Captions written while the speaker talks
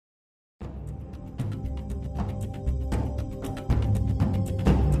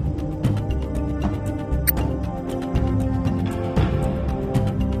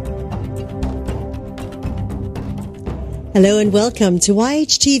Hello and welcome to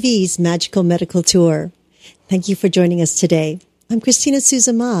YHTV's Magical Medical Tour. Thank you for joining us today. I'm Christina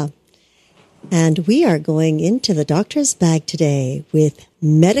Suzama, and we are going into the doctor's bag today with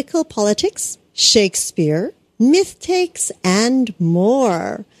medical politics, Shakespeare, myth takes, and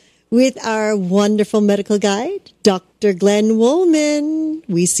more with our wonderful medical guide, Dr. Glenn Woolman.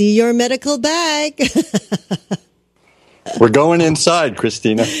 We see your medical bag. We're going inside,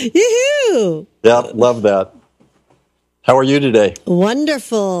 Christina. Yoo-hoo! Yeah, love that. How are you today?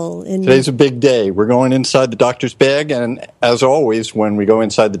 Wonderful. Today's a big day. We're going inside the doctor's bag, and as always, when we go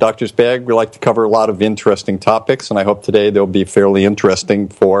inside the doctor's bag, we like to cover a lot of interesting topics, and I hope today they'll be fairly interesting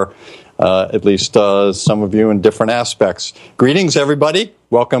for at least some of you in different aspects. Greetings, everybody.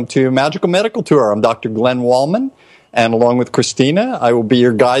 Welcome to Magical Medical Tour. I'm Dr. Glenn Woolman, and along with Christina, I will be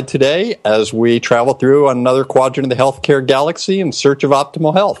your guide today as we travel through another quadrant of the healthcare galaxy in search of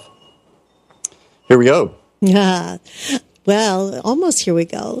optimal health. Here we go. Yeah. Well, almost here we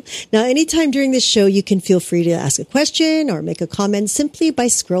go. Now, anytime during this show, you can feel free to ask a question or make a comment simply by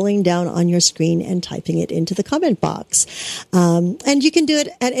scrolling down on your screen and typing it into the comment box. And you can do it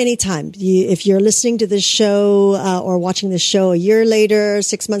at any time. If you're listening to this show or watching this show a year later,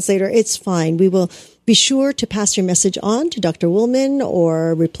 6 months later, it's fine. We will be sure to pass your message on to Dr. Woolman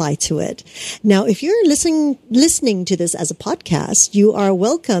or reply to it. Now, if you're listening to this as a podcast, you are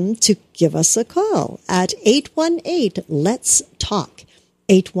welcome to give us a call at 818-LETS-TALK,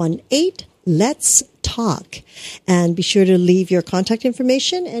 818-LETS-TALK. And be sure to leave your contact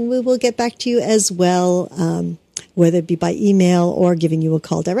information, and we will get back to you as well, whether it be by email or giving you a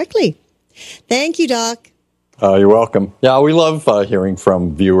call directly. Thank you, Doc. You're welcome. Yeah, we love hearing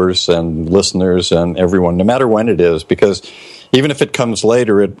from viewers and listeners and everyone, no matter when it is, because even if it comes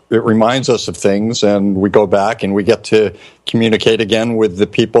later, it reminds us of things, and we go back and we get to communicate again with the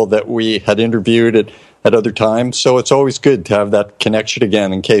people that we had interviewed at other times. So it's always good to have that connection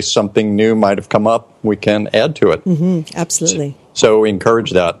again in case something new might have come up. We can add to it. Mm-hmm, absolutely. So we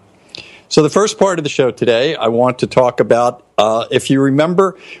encourage that. So the first part of the show today, I want to talk about, if you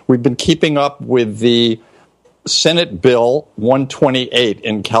remember, we've been keeping up with the Senate Bill 128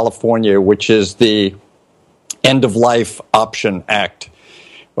 in California, which is the End-of-Life Option Act.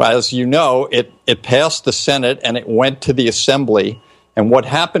 Well, as you know, it passed the Senate and it went to the Assembly. And what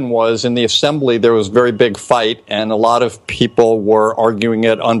happened was, in the Assembly, there was a very big fight, and a lot of people were arguing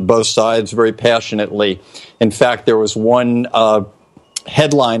it on both sides very passionately. In fact, there was one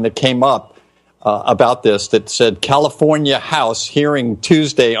headline that came up about this that said, California House hearing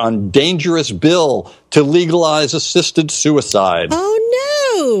Tuesday on dangerous bill to legalize assisted suicide.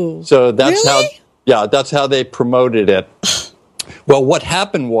 Oh, no. So that's really? that's how they promoted it. Well, what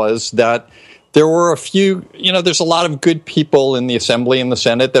happened was that there were a few, there's a lot of good people in the Assembly and the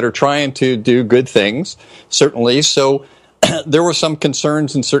Senate that are trying to do good things, certainly. So there were some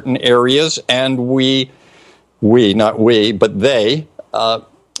concerns in certain areas, and they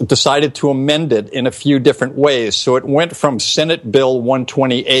decided to amend it in a few different ways. So it went from Senate Bill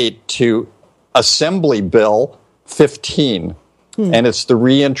 128 to Assembly Bill 15. And it's the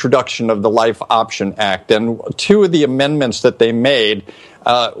reintroduction of the Life Option Act. And two of the amendments that they made,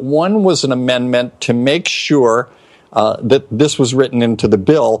 one was an amendment to make sure that this was written into the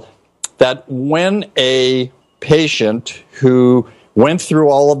bill, that when a patient who went through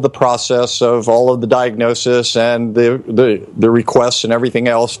all of the process of all of the diagnosis and the requests and everything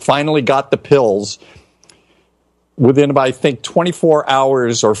else, finally got the pills within about, I think, 24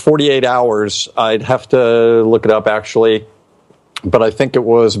 hours or 48 hours. I'd have to look it up, actually, but I think it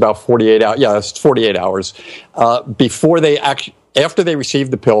was about 48 hours. Yeah, it's 48 hours. After they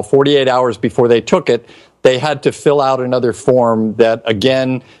received the pill, 48 hours before they took it, they had to fill out another form that,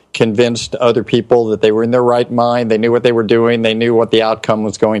 again, convinced other people that they were in their right mind, they knew what they were doing, they knew what the outcome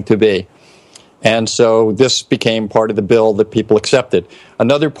was going to be. And so this became part of the bill that people accepted.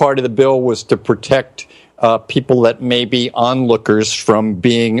 Another part of the bill was to protect people that may be onlookers from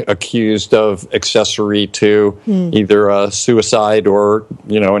being accused of accessory to either suicide or,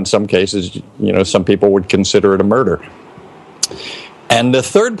 in some cases, some people would consider it a murder. And the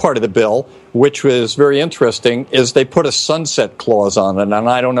third part of the bill, which was very interesting, is they put a sunset clause on it. And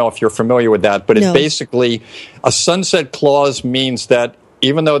I don't know if you're familiar with that, but No. It basically, a sunset clause means that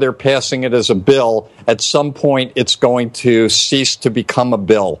even though they're passing it as a bill, at some point it's going to cease to become a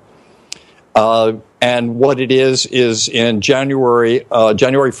bill. And what it is in January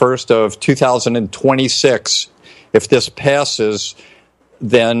 1st of 2026, if this passes,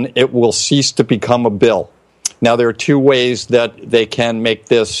 then it will cease to become a bill. Now, there are two ways that they can make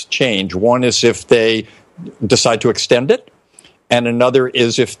this change. One is if they decide to extend it, and another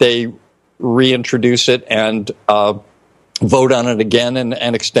is if they reintroduce it and vote on it again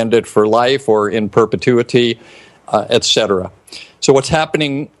and extend it for life or in perpetuity, etc. So what's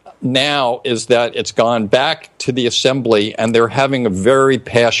happening now is that it's gone back to the assembly, and they're having a very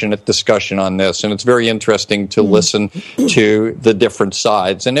passionate discussion on this, and it's very interesting to listen to the different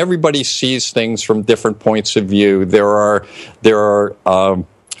sides. And everybody sees things from different points of view. There are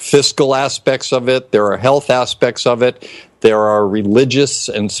fiscal aspects of it. There are health aspects of it. There are religious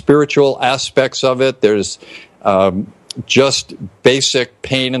and spiritual aspects of it. There's just basic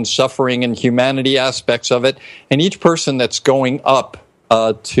pain and suffering and humanity aspects of it. And each person that's going up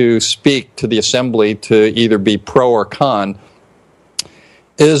to speak to the assembly to either be pro or con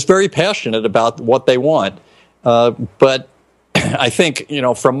is very passionate about what they want. But I think,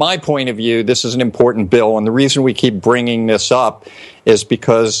 from my point of view, this is an important bill. And the reason we keep bringing this up is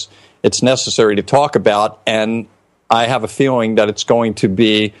because it's necessary to talk about. And I have a feeling that it's going to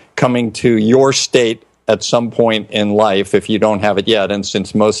be coming to your state at some point in life if you don't have it yet. And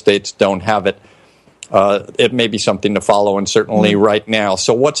since most states don't have it, it may be something to follow, and certainly right now.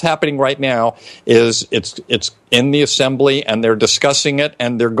 So what's happening right now is it's in the assembly, and they're discussing it,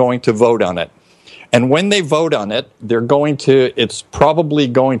 and they're going to vote on it. And when they vote on it, it's probably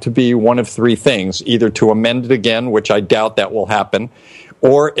going to be one of three things: either to amend it again, which I doubt that will happen,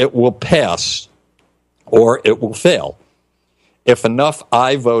 or it will pass, or it will fail. If enough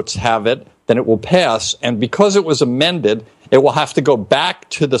aye votes have it, then it will pass. And because it was amended, it will have to go back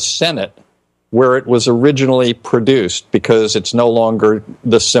to the Senate where it was originally produced, because it's no longer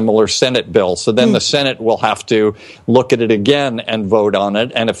the similar Senate bill. So then the Senate will have to look at it again and vote on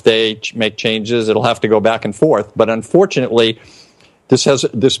it. And if they make changes, it'll have to go back and forth. But unfortunately,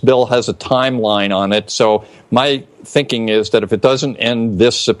 this bill has a timeline on it. So my thinking is that if it doesn't end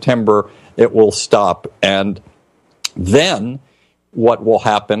this September, it will stop. And then what will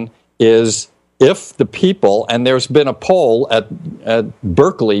happen is, if the people, and there's been a poll at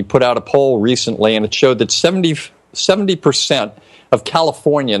Berkeley, put out a poll recently, and it showed that 70% of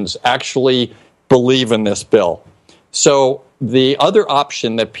Californians actually believe in this bill. So the other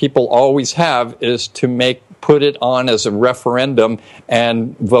option that people always have is to put it on as a referendum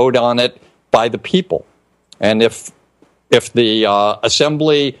and vote on it by the people. And if the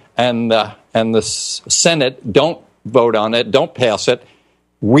Assembly and the Senate don't vote on it, don't pass it,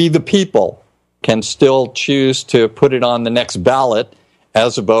 we the people can still choose to put it on the next ballot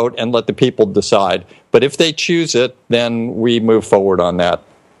as a vote and let the people decide. But if they choose it, then we move forward on that.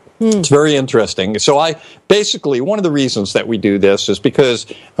 It's very interesting. So one of the reasons that we do this is because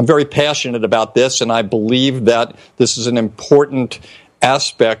I'm very passionate about this, and I believe that this is an important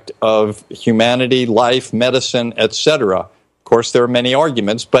aspect of humanity, life, medicine, etc. Of course, there are many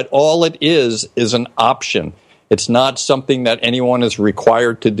arguments, but all it is an option. It's not something that anyone is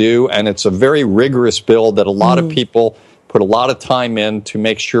required to do, and it's a very rigorous bill that a lot of people put a lot of time in to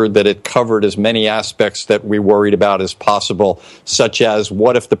make sure that it covered as many aspects that we worried about as possible, such as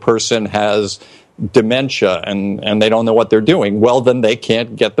what if the person has dementia and they don't know what they're doing? Well, then they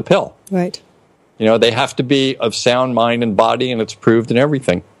can't get the pill. Right. They have to be of sound mind and body, and it's proved in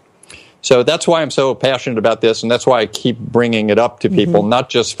everything. So that's why I'm so passionate about this, and that's why I keep bringing it up to people, not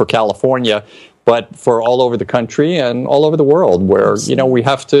just for California, but for all over the country and all over the world, where, we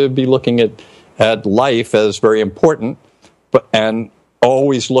have to be looking at life as very important, and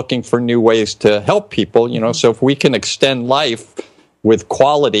always looking for new ways to help people, So if we can extend life with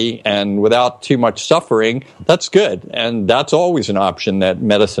quality and without too much suffering, that's good. And that's always an option that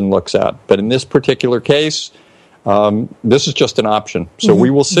medicine looks at. But in this particular case, this is just an option. So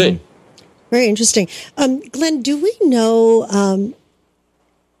we will see. Very interesting. Glenn, do we know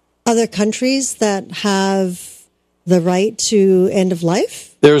other countries that have the right to end of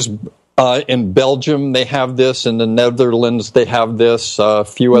life? There's in Belgium they have this, in the Netherlands they have this, a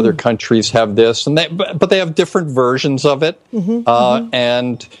few other countries have this, but they have different versions of it.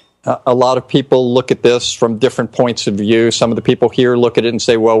 And a lot of people look at this from different points of view. Some of the people here look at it and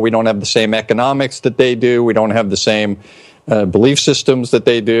say, well, we don't have the same economics that they do, we don't have the same belief systems that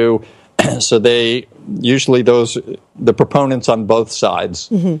they do. So they usually the proponents on both sides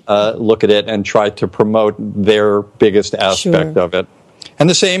look at it and try to promote their biggest aspect of it. And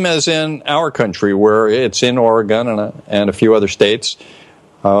the same as in our country, where it's in Oregon and a few other states.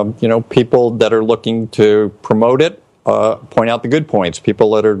 People that are looking to promote it point out the good points.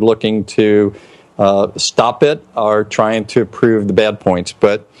 People that are looking to stop it are trying to prove the bad points.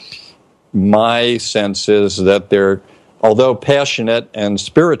 But my sense is that they're, although passionate and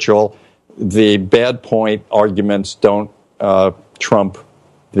spiritual, the bad point arguments don't trump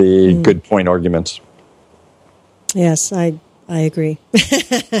the good point arguments. Yes, I I agree.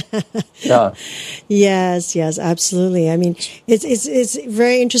 Yeah. Yes, absolutely. I mean, it's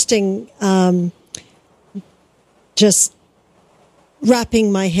very interesting. Just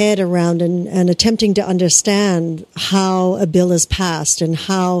wrapping my head around and attempting to understand how a bill is passed and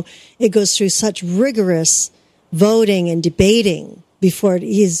how it goes through such rigorous voting and debating before it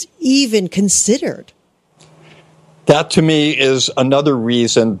is even considered. That to me is another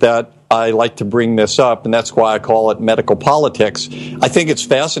reason that I like to bring this up, and that's why I call it medical politics. I think it's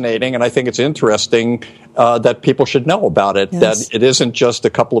fascinating, and I think it's interesting that people should know about it, Yes. that it isn't just a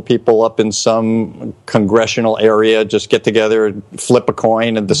couple of people up in some congressional area just get together and flip a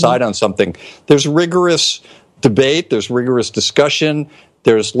coin and decide on something. There's rigorous debate, there's rigorous discussion,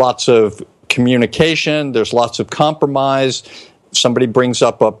 there's lots of communication, there's lots of compromise. Somebody brings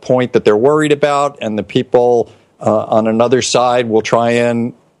up a point that they're worried about, and the people on another side will try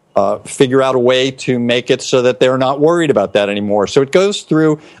and figure out a way to make it so that they're not worried about that anymore. So it goes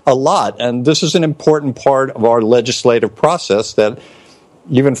through a lot, and this is an important part of our legislative process that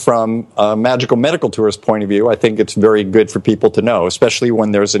even from a Magical Medical Tour's point of view, I think it's very good for people to know, especially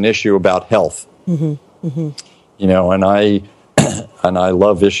when there's an issue about health. You know, and I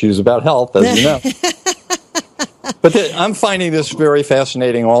love issues about health, as you know. But I'm finding this very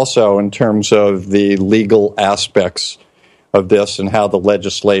fascinating also in terms of the legal aspects of this and how the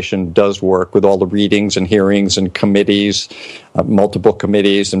legislation does work with all the readings and hearings and committees, multiple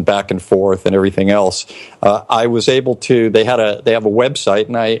committees and back and forth and everything else. I was able to, they have a website,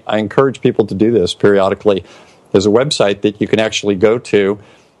 and I encourage people to do this periodically. There's a website that you can actually go to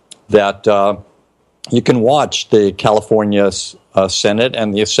that you can watch the California Senate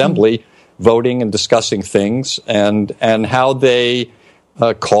and the Assembly voting and discussing things and how they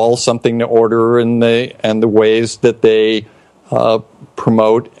call something to order and the ways that they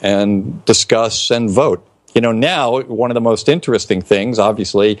promote and discuss and vote. You know, now one of the most interesting things,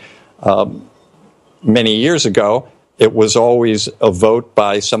 obviously, many years ago, it was always a vote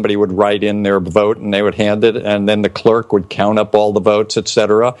by somebody would write in their vote and they would hand it, and then the clerk would count up all the votes,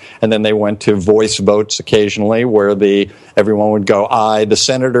 etc. And then they went to voice votes occasionally, where everyone would go aye. The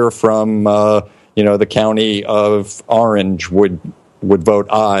senator from the county of Orange would vote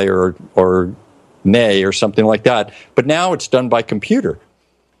aye or nay or something like that. But now it's done by computer.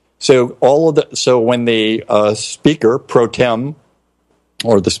 So when the speaker pro tem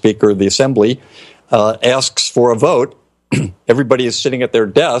or the speaker of the assembly asks for a vote, everybody is sitting at their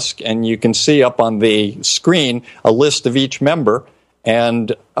desk, and you can see up on the screen a list of each member,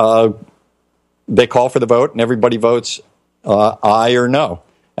 and they call for the vote, and everybody votes aye or no.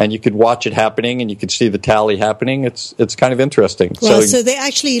 And you could watch it happening, and you could see the tally happening. It's kind of interesting. Well, so they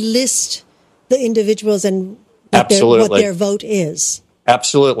actually list the individuals and what their vote is.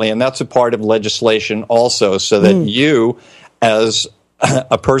 Absolutely, and that's a part of legislation also, so that you, as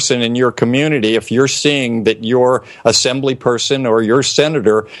a person in your community, if you're seeing that your assembly person or your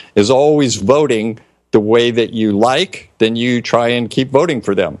senator is always voting the way that you like, then you try and keep voting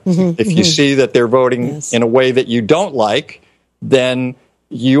for them. If you see that they're voting in a way that you don't like, then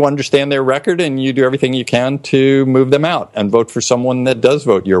you understand their record and you do everything you can to move them out and vote for someone that does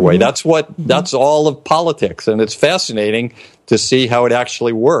vote your way. That's all of politics, and it's fascinating to see how it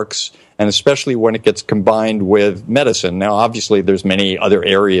actually works, and especially when it gets combined with medicine. Now, obviously, there's many other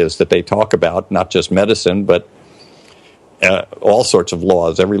areas that they talk about, not just medicine, but all sorts of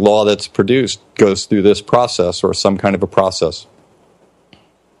laws. Every law that's produced goes through this process or some kind of a process.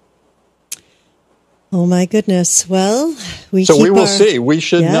 Oh my goodness! Well, we will see. We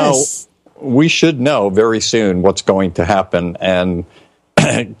should know. We should know very soon what's going to happen, and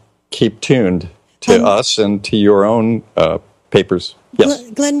keep tuned to us and to your own papers. Yes,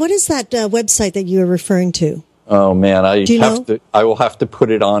 Glenn. What is that website that you are referring to? Oh man, I will have to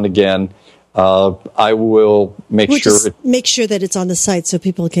put it on again. I will make sure that it's on the site so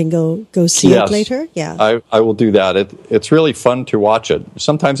people can go see it later. Yeah, I will do that. It's really fun to watch it.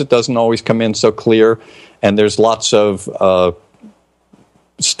 Sometimes it doesn't always come in so clear, and there's lots of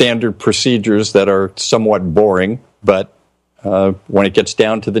standard procedures that are somewhat boring. But when it gets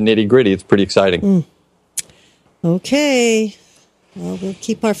down to the nitty gritty, it's pretty exciting. Okay. Well, we'll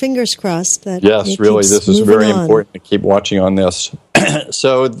keep our fingers crossed. Yes, really, this is very important to keep watching on this.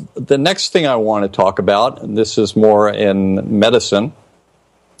 So the next thing I want to talk about, and this is more in medicine,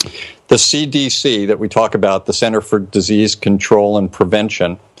 the CDC that we talk about, the Center for Disease Control and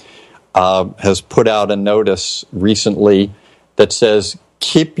Prevention, has put out a notice recently that says,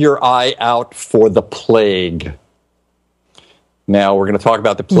 keep your eye out for the plague. Now, we're going to talk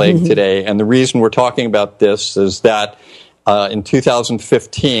about the plague today, and the reason we're talking about this is that in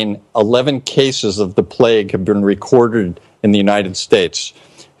 2015, 11 cases of the plague have been recorded in the United States,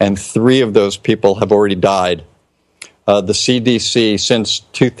 and 3 of those people have already died. The CDC,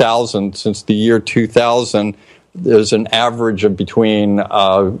 since the year 2000, there's an average of between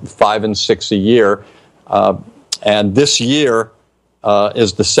 5 and 6 a year. And this year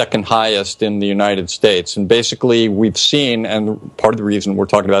is the second highest in the United States. And basically, we've seen, and part of the reason we're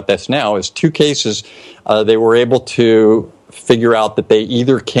talking about this now, is 2 cases they were able to figure out that they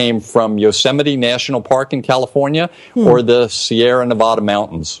either came from Yosemite National Park in California or the Sierra Nevada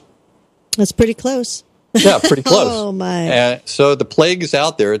mountains. That's pretty close. Yeah, pretty close. Oh, my. So the plague is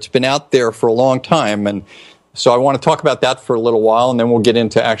out there. It's been out there for a long time. And so I want to talk about that for a little while, and then we'll get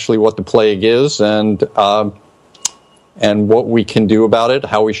into actually what the plague is and what we can do about it,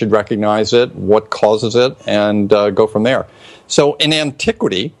 how we should recognize it, what causes it, and go from there. So in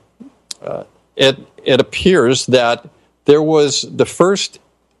antiquity, it appears that there was the first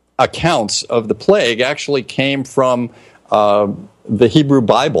accounts of the plague actually came from the Hebrew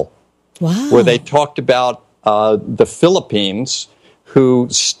Bible. Wow. Where they talked about the Philippines who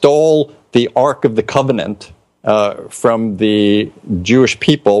stole the Ark of the Covenant from the Jewish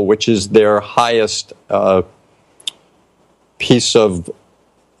people, which is their highest piece of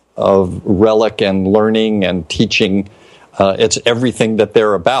relic and learning and teaching. It's everything that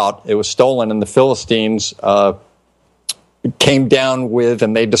they're about. It was stolen, and the Philistines came down with,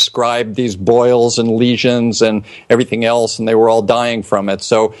 and they described these boils and lesions and everything else, and they were all dying from it.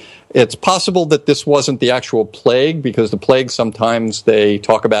 So it's possible that this wasn't the actual plague, because the plague sometimes they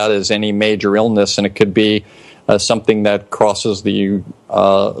talk about as any major illness, and it could be something that crosses the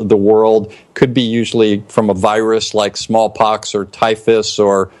world. Could be usually from a virus like smallpox or typhus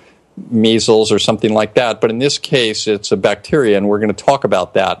or measles or something like that. But in this case, it's a bacteria, and we're going to talk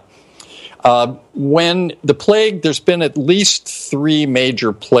about that. When the plague, there's been at least 3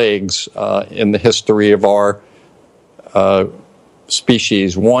 major plagues in the history of our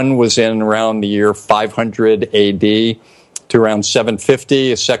species. One was in around the year 500 AD to around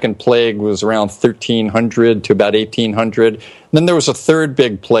 750. A second plague was around 1300 to about 1800. And then there was a third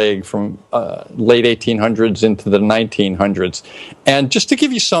big plague from late 1800s into the 1900s. And just to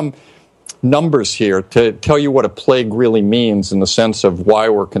give you some numbers here to tell you what a plague really means in the sense of why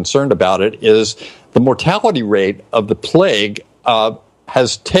we're concerned about it, is the mortality rate of the plague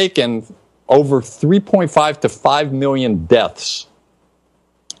has taken over 3.5 to 5 million deaths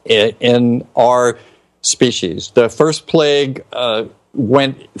in our species. The first plague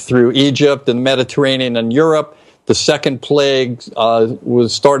went through Egypt and the Mediterranean and Europe. The second plague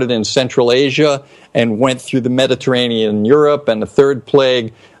was started in Central Asia and went through the Mediterranean and Europe. And the third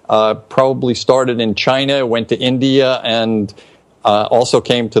plague probably started in China, went to India, and also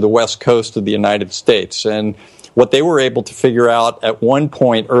came to the west coast of the United States. And what they were able to figure out at one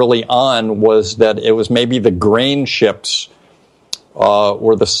point early on was that it was maybe the grain ships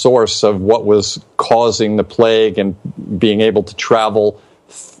were the source of what was causing the plague and being able to travel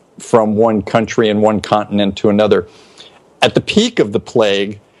from one country and one continent to another. At the peak of the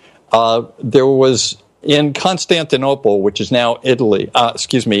plague, there was in Constantinople, which is now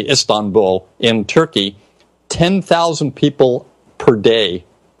Istanbul in Turkey, 10,000 people per day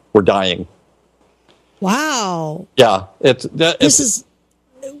were dying. Wow. Yeah,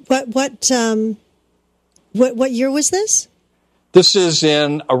 what year was this? This is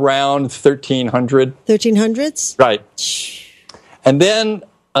in around 1300. 1300s? Right. And then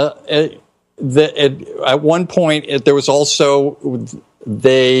at one point, there was also,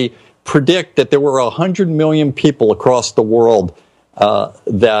 they predict that there were 100 million people across the world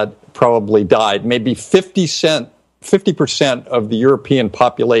that probably died. Maybe 50% of the European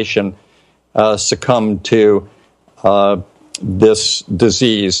population succumbed to this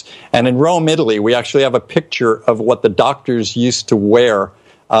disease. And in Rome, Italy, we actually have a picture of what the doctors used to wear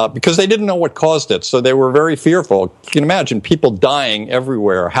because they didn't know what caused it. So they were very fearful. You can imagine people dying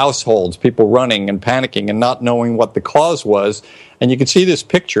everywhere, households, people running and panicking and not knowing what the cause was. And you can see this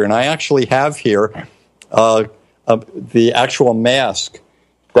picture. And I actually have here the actual mask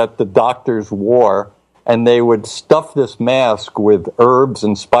that the doctors wore. And they would stuff this mask with herbs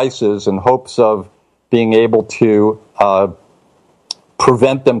and spices in hopes of being able to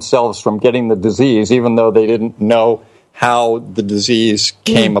prevent themselves from getting the disease, even though they didn't know how the disease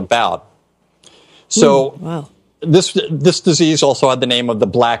came about. So wow. This disease also had the name of the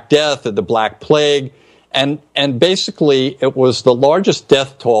Black Death or the Black Plague, and basically it was the largest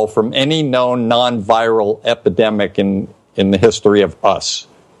death toll from any known non-viral epidemic in the history of us.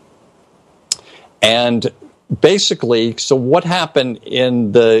 And basically, so what happened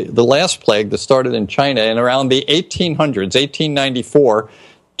in the last plague that started in China in around the 1800s, 1894,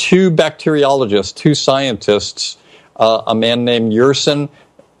 2 bacteriologists, 2 scientists a man named Yersin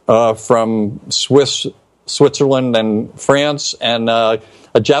from Switzerland and France, and a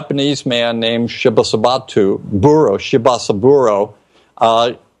Japanese man named Shibasaburo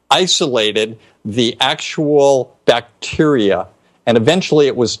isolated the actual bacteria. And eventually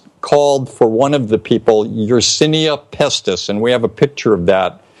it was called, for one of the people, Yersinia pestis. And we have a picture of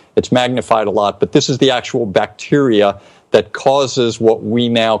that. It's magnified a lot. But this is the actual bacteria that causes what we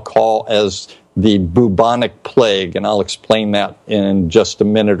now call as the bubonic plague. And I'll explain that in just a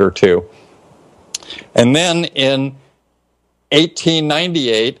minute or two. And then in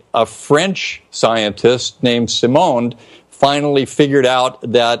 1898, a French scientist named Simond finally figured out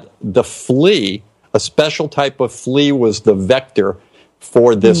that the flea, a special type of flea, was the vector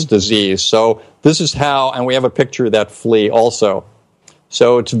for this disease. So this is how, and we have a picture of that flea also.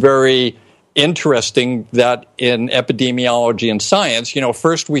 So it's very interesting that in epidemiology and science,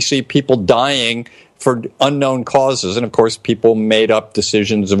 first we see people dying for unknown causes. And of course, people made up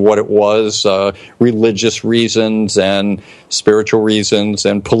decisions of what it was, religious reasons and spiritual reasons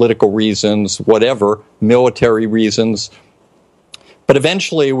and political reasons, whatever, military reasons. But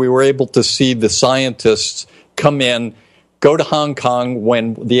eventually we were able to see the scientists come in, go to Hong Kong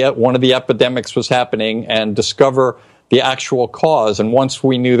when one of the epidemics was happening and discover the actual cause. And once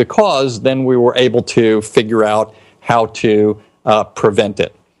we knew the cause, then we were able to figure out how to prevent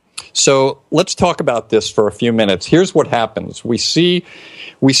it. So let's talk about this for a few minutes. Here's what happens. We see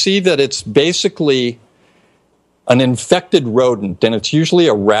that it's basically an infected rodent, and it's usually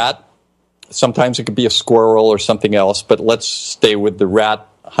a rat. Sometimes it could be a squirrel or something else, but let's stay with the rat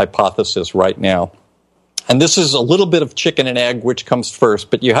hypothesis right now. And this is a little bit of chicken and egg, which comes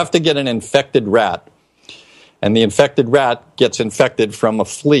first, but you have to get an infected rat. And the infected rat gets infected from a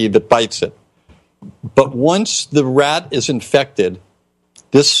flea that bites it. But once the rat is infected,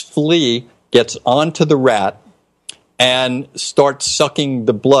 this flea gets onto the rat and starts sucking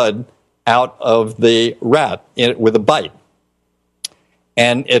the blood out of the rat with a bite.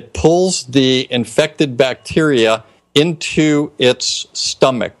 And it pulls the infected bacteria into its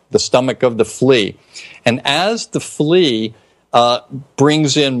stomach, the stomach of the flea. And as the flea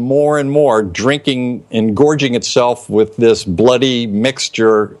brings in more and more, drinking and gorging itself with this bloody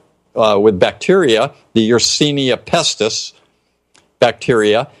mixture with bacteria, the Yersinia pestis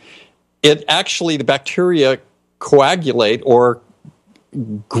bacteria, the bacteria coagulate or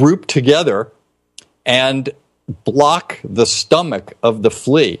group together and block the stomach of the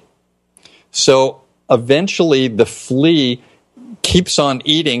flea. So eventually the flea keeps on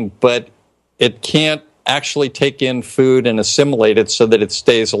eating, but it can't actually take in food and assimilate it so that it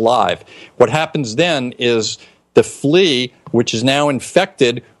stays alive. What happens then is the flea, which is now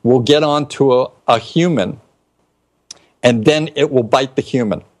infected, will get onto a human, and then it will bite the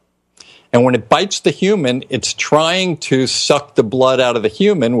human. And when it bites the human, it's trying to suck the blood out of the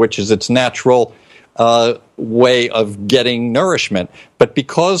human, which is its natural way of getting nourishment. But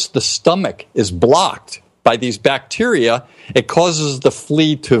because the stomach is blocked by these bacteria, it causes the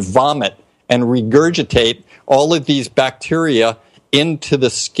flea to vomit and regurgitate all of these bacteria into the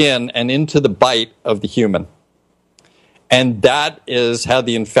skin and into the bite of the human. And that is how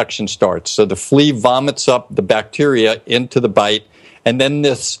the infection starts. So the flea vomits up the bacteria into the bite, and then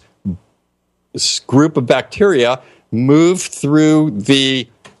this group of bacteria move through the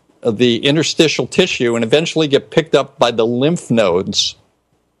interstitial tissue and eventually get picked up by the lymph nodes.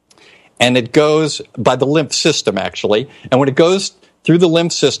 And it goes by the lymph system, actually. And when it goes through the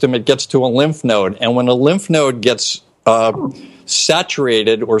lymph system, it gets to a lymph node. And when a lymph node gets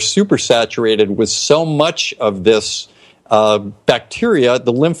saturated or supersaturated with so much of this bacteria,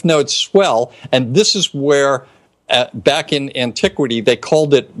 the lymph nodes swell. And this is where, back in antiquity, they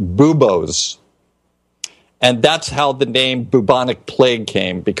called it buboes. And that's how the name bubonic plague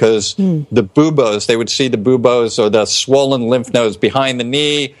came, because the buboes, they would see the buboes or the swollen lymph nodes behind the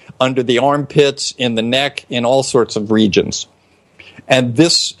knee, under the armpits, in the neck, in all sorts of regions. And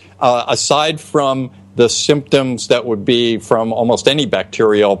this, aside from the symptoms that would be from almost any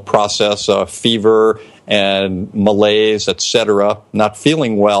bacterial process, fever and malaise, etc., not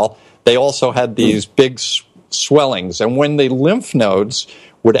feeling well, they also had these big swellings. And when the lymph nodes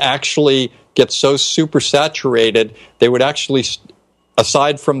would actually get so supersaturated, they would actually,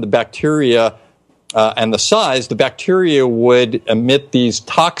 aside from the bacteria and the size, the bacteria would emit these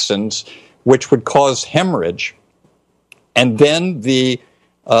toxins which would cause hemorrhage. And then the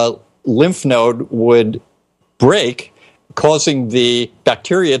lymph node would break, causing the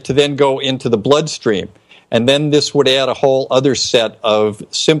bacteria to then go into the bloodstream. And then this would add a whole other set of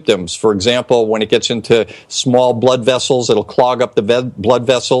symptoms. For example, when it gets into small blood vessels, it'll clog up the blood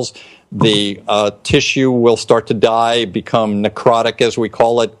vessels. The tissue will start to die, become necrotic, as we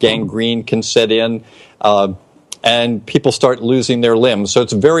call it. Gangrene can set in, and people start losing their limbs. So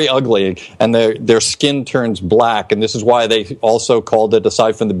it's very ugly, and their skin turns black. And this is why they also called it,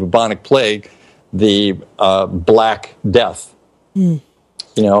 aside from the bubonic plague, the Black Death. You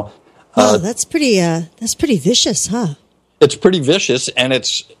know. Wow, that's pretty vicious, huh? It's pretty vicious, and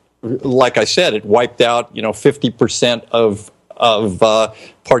it's, like I said, it wiped out 50% of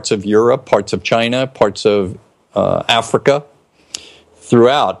parts of Europe, parts of China, parts of Africa,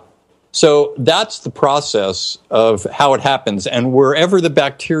 throughout. So that's the process of how it happens. And wherever the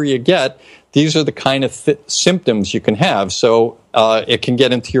bacteria get, these are the kind of symptoms you can have. So it can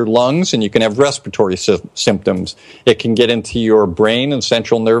get into your lungs, and you can have respiratory symptoms. It can get into your brain and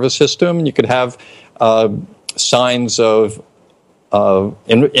central nervous system, and you could have signs of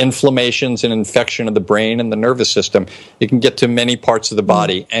inflammations and infection of the brain and the nervous system. It can get to many parts of the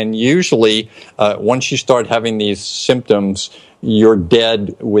body. And usually, once you start having these symptoms, you're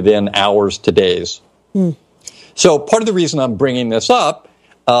dead within hours to days. So part of the reason I'm bringing this up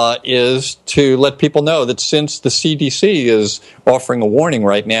is to let people know that since the CDC is offering a warning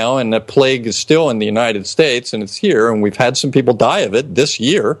right now, and the plague is still in the United States, and it's here, and we've had some people die of it this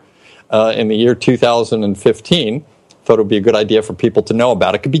year, in the year 2015, thought it would be a good idea for people to know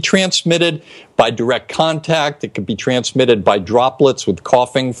about. It could be transmitted by direct contact. It could be transmitted by droplets with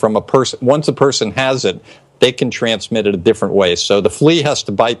coughing from a person. Once a person has it, they can transmit it a different way. So the flea has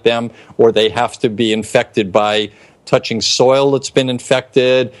to bite them, or they have to be infected by touching soil that's been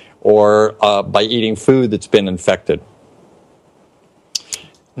infected, or by eating food that's been infected.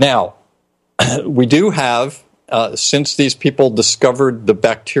 Now, we do have, since these people discovered the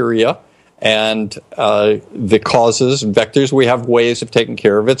bacteria and the causes and vectors, we have ways of taking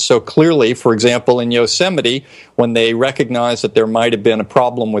care of it. So clearly, for example, in Yosemite, when they recognized that there might have been a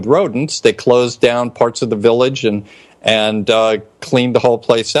problem with rodents, they closed down parts of the village and cleaned the whole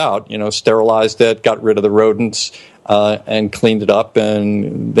place out. Sterilized it, got rid of the rodents, and cleaned it up,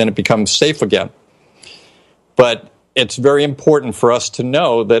 and then it becomes safe again. But it's very important for us to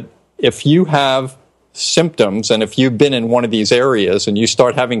know that if you have symptoms, and if you've been in one of these areas and you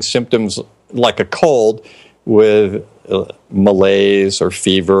start having symptoms like a cold with malaise or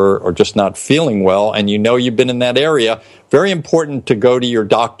fever or just not feeling well, and you've been in that area, very important to go to your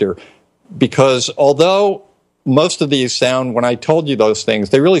doctor, because although most of these sound, when I told you those things,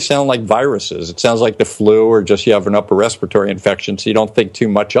 they really sound like viruses. It sounds like the flu, or just you have an upper respiratory infection, so you don't think too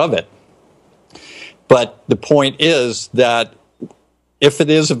much of it. But the point is that if it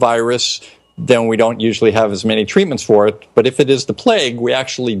is a virus, then we don't usually have as many treatments for it. But if it is the plague, we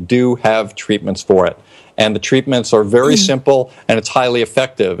actually do have treatments for it. And the treatments are very simple, and it's highly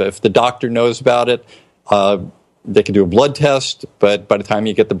effective. If the doctor knows about it, they can do a blood test, but by the time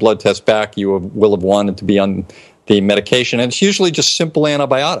you get the blood test back, you will have wanted to be on the medication. And it's usually just simple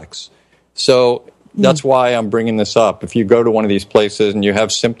antibiotics. So that's why I'm bringing this up. If you go to one of these places and you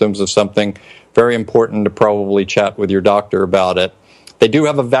have symptoms of something, very important to probably chat with your doctor about it. They do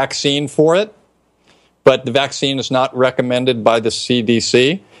have a vaccine for it, but the vaccine is not recommended by the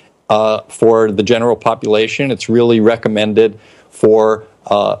CDC for the general population. It's really recommended for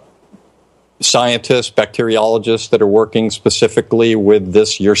scientists, bacteriologists that are working specifically with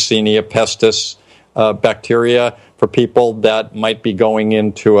this Yersinia pestis bacteria, for people that might be going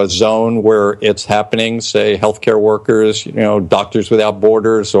into a zone where it's happening, say healthcare workers, Doctors Without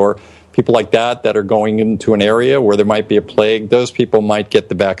Borders, or people like that are going into an area where there might be a plague. Those people might get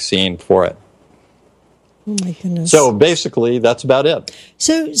the vaccine for it. Oh, my goodness. So basically, that's about it.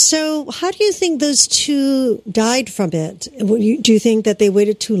 So how do you think those two died from it? Do you think that they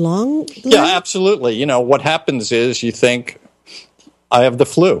waited too long? Yeah, absolutely. What happens is you think, I have the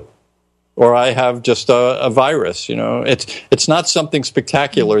flu, or I have just a virus. It's not something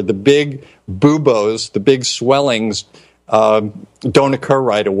spectacular. The big buboes, the big swellings, don't occur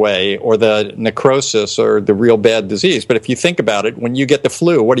right away, or the necrosis, or the real bad disease. But if you think about it, when you get the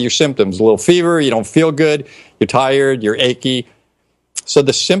flu, what are your symptoms? A little fever, you don't feel good, you're tired, you're achy. So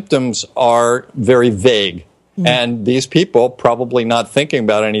the symptoms are very vague. And these people probably not thinking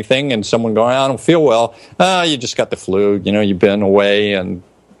about anything, and someone going, I don't feel well. You just got the flu, you've been away, and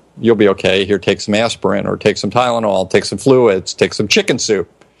you'll be okay. Here, take some aspirin, or take some Tylenol, take some fluids, take some chicken soup.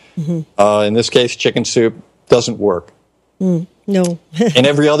 In this case, chicken soup doesn't work. No. In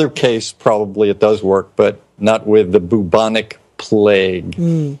every other case, probably it does work, but not with the bubonic plague.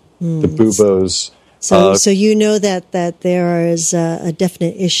 The buboes So you know that there is a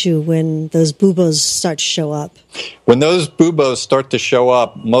definite issue when those buboes start to show up. When those buboes start to show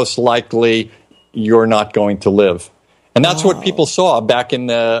up, most likely you're not going to live. And that's what people saw back in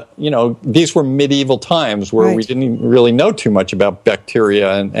these were medieval times where we didn't really know too much about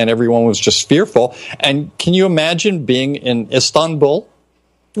bacteria and everyone was just fearful. And can you imagine being in Istanbul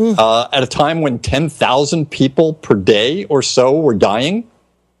at a time when 10,000 people per day or so were dying?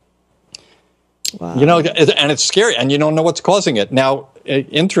 Wow. And it's scary, and you don't know what's causing it. Now,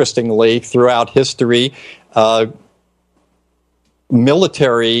 interestingly, throughout history,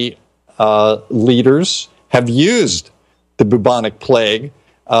 military leaders have used the bubonic plague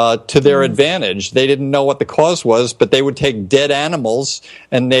to their advantage. They didn't know what the cause was, but they would take dead animals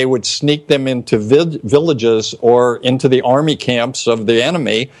and they would sneak them into villages or into the army camps of the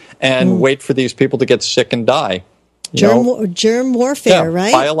enemy and wait for these people to get sick and die. Germ warfare,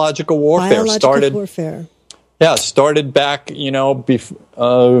 right? Biological warfare started back,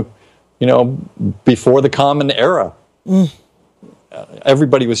 before the Common Era.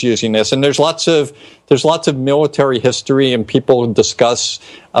 Everybody was using this, and there's lots of military history, and people discuss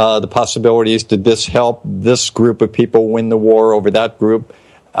the possibilities. Did this help this group of people win the war over that group?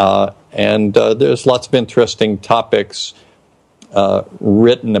 And there's lots of interesting topics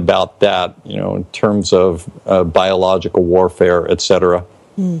written about that, in terms of biological warfare, etc.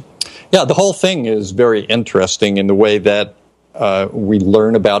 Yeah, the whole thing is very interesting in the way that we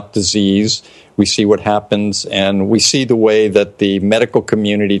learn about disease, we see what happens, and we see the way that the medical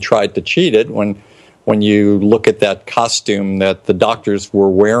community tried to cheat it when you look at that costume that the doctors were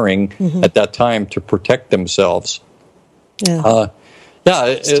wearing at that time to protect themselves.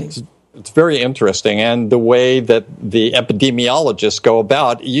 It's very interesting, and the way that the epidemiologists go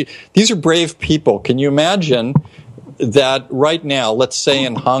about. These are brave people. Can you imagine that right now? Let's say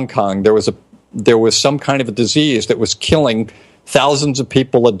in Hong Kong there was some kind of a disease that was killing thousands of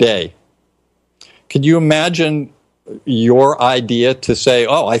people a day. Could you imagine your idea to say,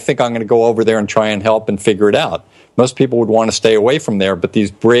 "Oh, I think I'm going to go over there and try and help and figure it out"? Most people would want to stay away from there, but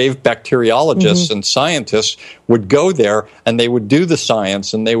these brave bacteriologists and scientists would go there and they would do the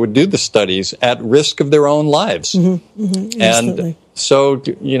science and they would do the studies at risk of their own lives. And so,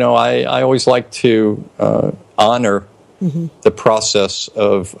 I always like to honor the process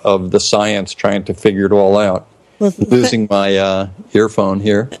of the science trying to figure it all out. Well, losing my earphone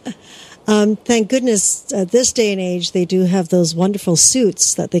here. Thank goodness this day and age they do have those wonderful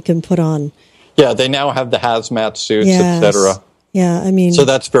suits that they can put on. Yeah, they now have the hazmat suits, etc. Yeah, I mean, so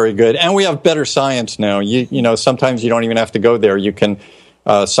that's very good, and we have better science now. Sometimes you don't even have to go there. You can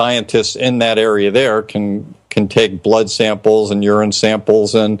scientists in that area there can take blood samples and urine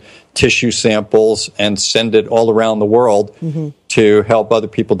samples and tissue samples and send it all around the world to help other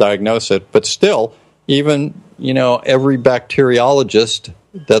people diagnose it. But still, even every bacteriologist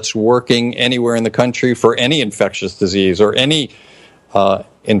that's working anywhere in the country for any infectious disease or any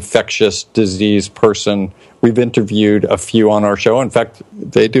infectious disease person. We've interviewed a few on our show. In fact,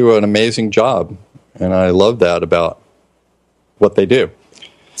 they do an amazing job, and I love that about what they do.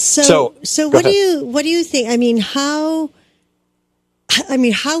 So what do you think? I mean, how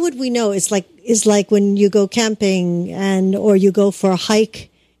would we know? It's like when you go camping or you go for a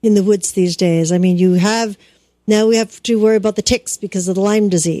hike in the woods these days. I mean, now we have to worry about the ticks because of the Lyme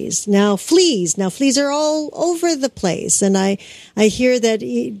disease. Now fleas are all over the place. And I hear that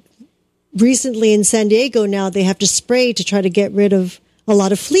recently in San Diego now they have to spray to try to get rid of a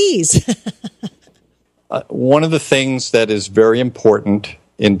lot of fleas. One of the things that is very important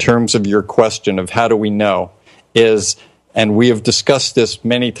in terms of your question of how do we know is, and we have discussed this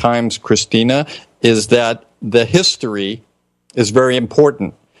many times, Christina, is that the history is very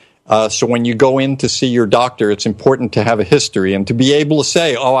important. So when you go in to see your doctor, it's important to have a history and to be able to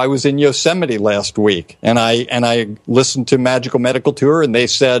say, "Oh, I was in Yosemite last week, and I listened to Magical Medical Tour, and they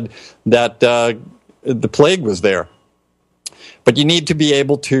said that the plague was there." But you need to be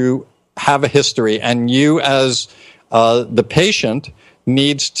able to have a history, and you as the patient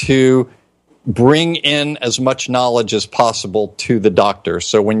needs to bring in as much knowledge as possible to the doctor.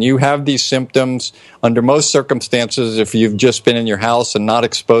 So when you have these symptoms, under most circumstances, if you've just been in your house and not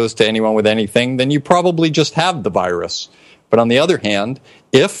exposed to anyone with anything, then you probably just have the virus. But on the other hand,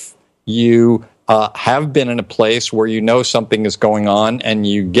 if you have been in a place where you know something is going on and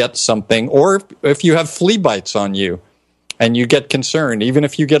you get something, or if you have flea bites on you and you get concerned, even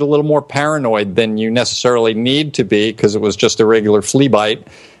if you get a little more paranoid than you necessarily need to be because it was just a regular flea bite,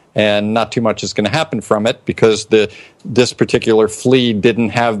 and not too much is going to happen from it because this particular flea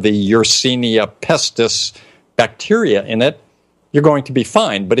didn't have the Yersinia pestis bacteria in it, you're going to be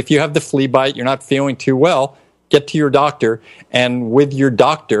fine. But if you have the flea bite, you're not feeling too well, get to your doctor, and with your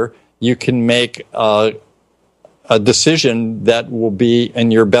doctor, you can make a decision that will be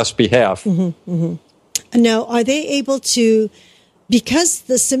in your best behalf. Mm-hmm, mm-hmm. Now, are they able to, because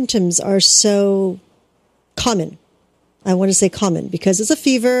the symptoms are so common, I want to say common, because it's a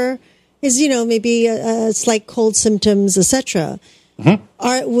fever, is, maybe a slight cold symptoms, etc.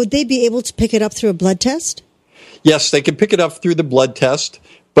 Mm-hmm. Would they be able to pick it up through a blood test? Yes, they can pick it up through the blood test,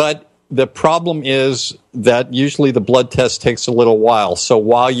 but the problem is that usually the blood test takes a little while. So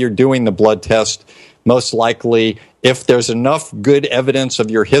while you're doing the blood test, most likely, if there's enough good evidence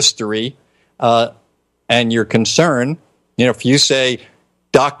of your history and your concern, if you say,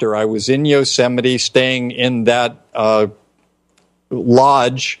 doctor, I was in Yosemite staying in that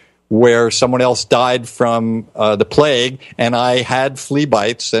lodge where someone else died from the plague, and I had flea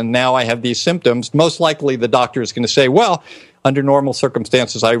bites, and now I have these symptoms, most likely the doctor is going to say, well, under normal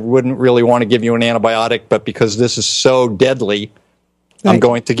circumstances, I wouldn't really want to give you an antibiotic, but because this is so deadly, right, I'm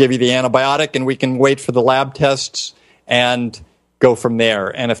going to give you the antibiotic, and we can wait for the lab tests and go from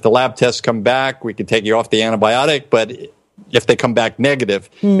there. And if the lab tests come back, we can take you off the antibiotic, but if they come back negative,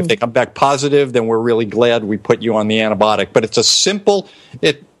 if they come back positive, then we're really glad we put you on the antibiotic. But it's a simple,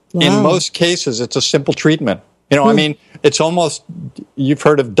 in most cases, it's a simple treatment. I mean, it's almost, you've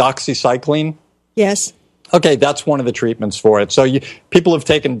heard of doxycycline? Yes. Okay, that's one of the treatments for it. So people have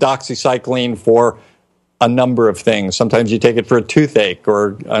taken doxycycline for a number of things. Sometimes you take it for a toothache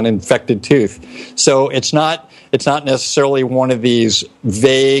or an infected tooth. So it's not necessarily one of these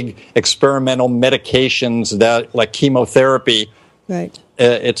vague experimental medications that, like chemotherapy. Right.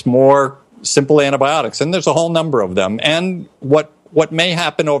 It's more simple antibiotics, and there's a whole number of them. And what may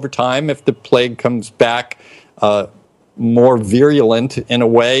happen over time if the plague comes back more virulent in a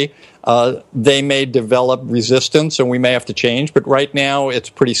way, they may develop resistance and we may have to change. But right now, it's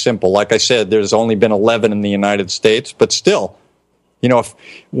pretty simple. Like I said, there's only been 11 in the United States. But still, if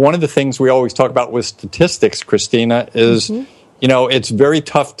one of the things we always talk about with statistics, Christina, is, it's very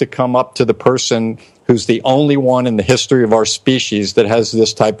tough to come up to the person who's the only one in the history of our species that has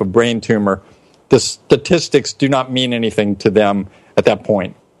this type of brain tumor. The statistics do not mean anything to them at that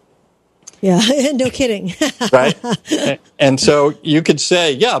point. Yeah, no kidding. Right? And so you could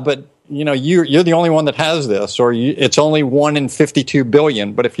say, yeah, but you're the only one that has this, or it's only 1 in 52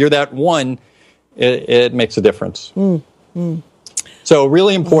 billion. But if you're that one, it makes a difference. So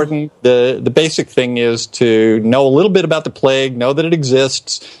really important. The basic thing is to know a little bit about the plague, know that it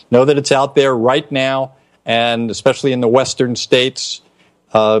exists, know that it's out there right now, and especially in the western states,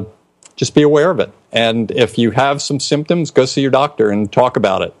 just be aware of it. And if you have some symptoms, go see your doctor and talk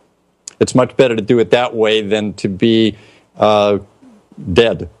about it. It's much better to do it that way than to be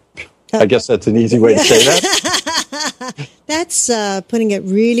dead. I guess that's an easy way to say that. That's putting it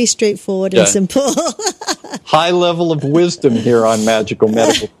really straightforward and simple. High level of wisdom here on Magical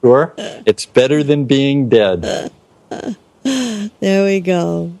Medical Tour. It's better than being dead. There we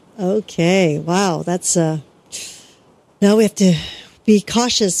go. Okay. Wow. That's now we have to be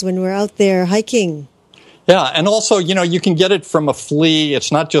cautious when we're out there hiking. Yeah, and also, you can get it from a flea.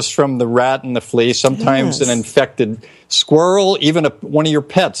 It's not just from the rat and the flea. Sometimes an infected squirrel, even one of your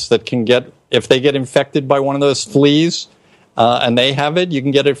pets that can get, if they get infected by one of those fleas and they have it, you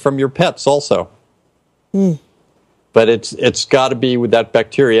can get it from your pets also. But it's got to be with that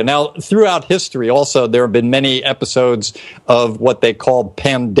bacteria. Now, throughout history also, there have been many episodes of what they call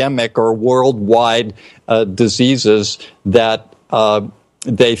pandemic or worldwide diseases that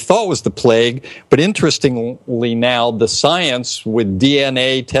they thought was the plague, but interestingly now, the science with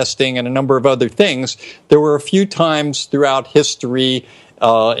DNA testing and a number of other things, there were a few times throughout history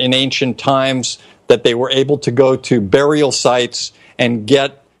in ancient times that they were able to go to burial sites and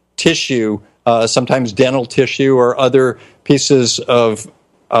get tissue, sometimes dental tissue or other pieces of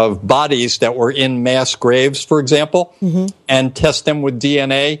bodies that were in mass graves, for example, and test them with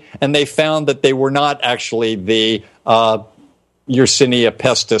DNA, and they found that they were not actually the Yersinia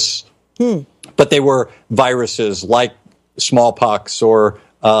pestis, but they were viruses like smallpox or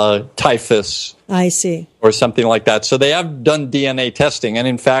typhus. I see. Or something like that. So they have done DNA testing, and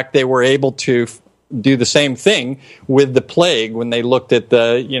in fact, they were able to do the same thing with the plague when they looked at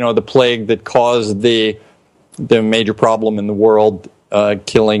the plague that caused the major problem in the world,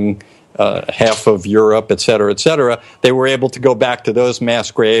 killing half of Europe, et cetera, they were able to go back to those mass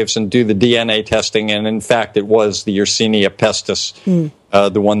graves and do the DNA testing, and in fact, it was the Yersinia pestis,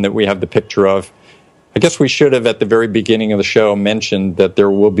 the one that we have the picture of. I guess we should have, at the very beginning of the show, mentioned that there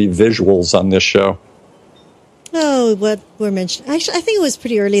will be visuals on this show. Oh, what we're mentioning. Actually, I think it was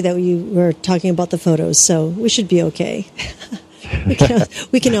pretty early that you were talking about the photos, so we should be okay.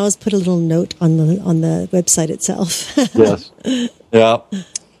 We can always put a little note on the website itself. Yes. Yeah.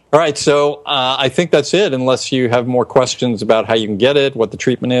 All right. So I think that's it. Unless you have more questions about how you can get it, what the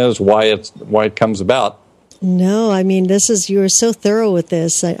treatment is, why it comes about. No, I mean, you were so thorough with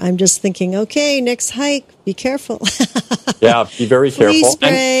this. I'm just thinking, okay, next hike, be careful. Yeah, be very careful. Flea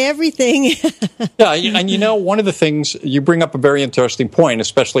spray, everything. Yeah, and one of the things, you bring up a very interesting point,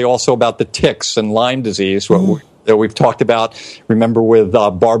 especially also about the ticks and Lyme disease, that we've talked about, remember, with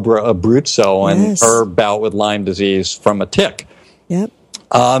Barbara Abruzzo and her bout with Lyme disease from a tick. Yep.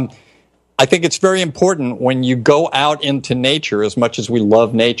 I think it's very important when you go out into nature, as much as we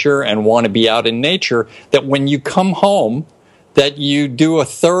love nature and want to be out in nature, that when you come home, that you do a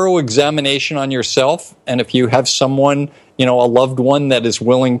thorough examination on yourself. And if you have someone, a loved one that is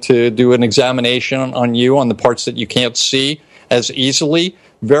willing to do an examination on you on the parts that you can't see as easily,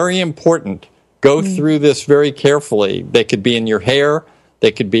 very important. Go through this very carefully. They could be in your hair.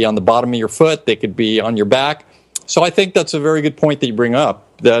 They could be on the bottom of your foot. They could be on your back. So I think that's a very good point that you bring up,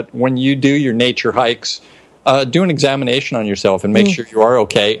 that when you do your nature hikes, do an examination on yourself and make sure you are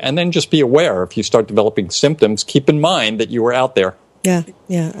okay. And then just be aware if you start developing symptoms, keep in mind that you were out there. Yeah,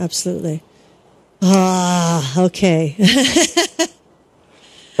 absolutely. Okay.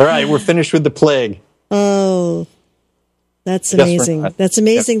 All right, we're finished with the plague. Oh, that's amazing. That's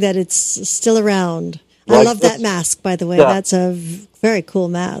amazing that it's still around. Right. I love that mask, by the way. Yeah. That's a very cool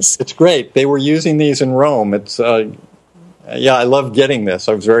mask. It's great. They were using these in Rome. It's I love getting this.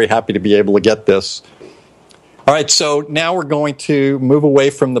 I was very happy to be able to get this. All right, so now we're going to move away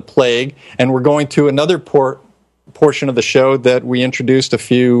from the plague, and we're going to another portion of the show that we introduced a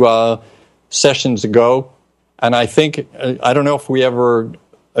few sessions ago. And I think, I don't know if we ever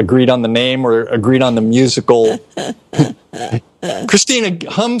agreed on the name or agreed on the musical. Christina,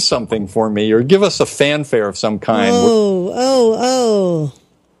 hum something for me or give us a fanfare of some kind. Oh.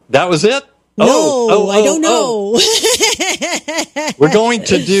 That was it? No, I don't know. We're going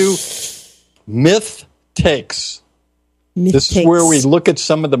to do Myth Takes. This is where we look at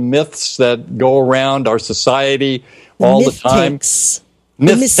some of the myths that go around our society all the time.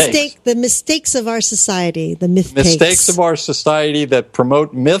 The mistakes of our society. The mistakes of our society that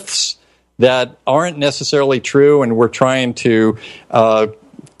promote myths that aren't necessarily true, and we're trying to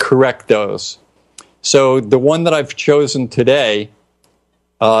correct those. So the one that I've chosen today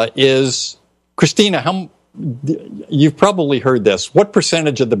is, Christina, you've probably heard this. What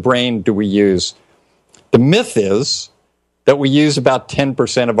percentage of the brain do we use? The myth is that we use about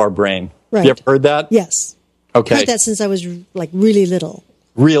 10% of our brain. Right. You ever heard that? Yes. Okay. I've heard that since I was really little.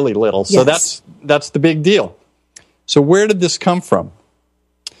 Really little. So that's the big deal. So where did this come from?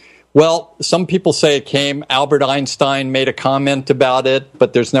 Well, some people say Albert Einstein made a comment about it,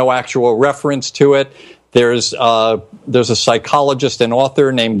 but there's no actual reference to it. There's a psychologist and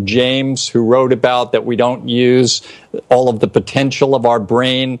author named James who wrote about that we don't use all of the potential of our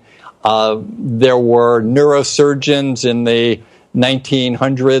brain. There were neurosurgeons in the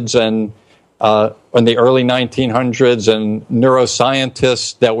 1900s and in the early 1900s and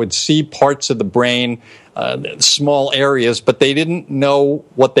neuroscientists that would see parts of the brain, small areas, but they didn't know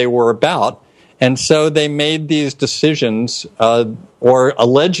what they were about. And so they made these decisions, or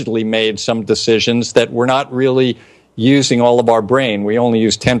allegedly made some decisions that we're not really using all of our brain. We only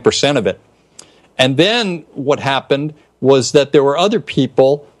use 10% of it. And then what happened was that there were other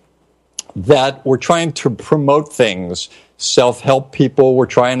people that were trying to promote things. Self-help people were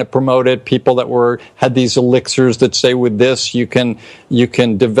trying to promote it. People that had these elixirs that say, with this you can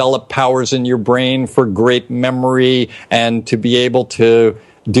develop powers in your brain for great memory and to be able to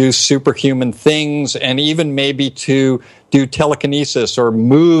do superhuman things, and even maybe to do telekinesis or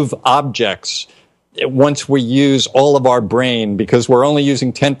move objects once we use all of our brain, because we're only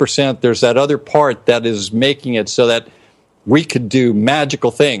using 10%. There's that other part that is making it so that we could do magical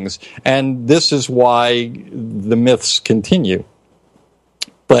things. And this is why the myths continue.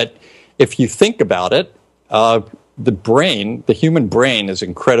 But if you think about it, the human brain is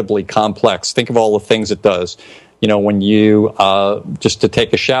incredibly complex. Think of all the things it does. When you, just to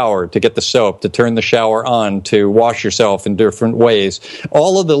take a shower, to get the soap, to turn the shower on, to wash yourself in different ways.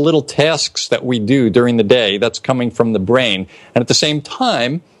 All of the little tasks that we do during the day, that's coming from the brain. And at the same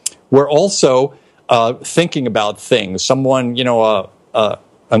time, we're also thinking about things. Someone,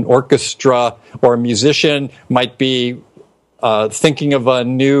 an orchestra or a musician might be thinking of a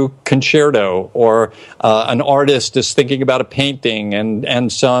new concerto, or an artist is thinking about a painting,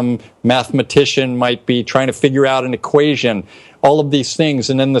 and some mathematician might be trying to figure out an equation. all of these things,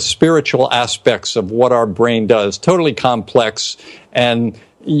 and then the spiritual aspects of what our brain does. Totally complex, and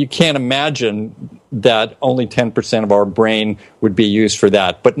you can't imagine that only 10% of our brain would be used for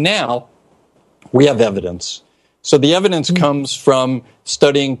that. But now we have evidence. So the evidence comes from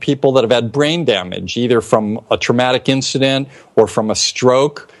studying people that have had brain damage, either from a traumatic incident or from a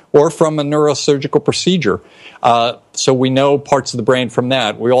stroke or from a neurosurgical procedure. So we know parts of the brain from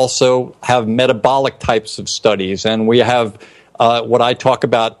that. We also have metabolic types of studies, and we have what I talk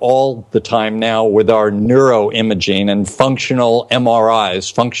about all the time now with our neuroimaging and functional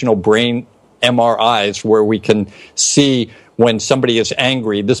MRIs, functional brain MRIs, where we can see when somebody is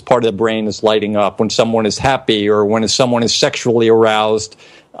angry, this part of the brain is lighting up. When someone is happy or when someone is sexually aroused,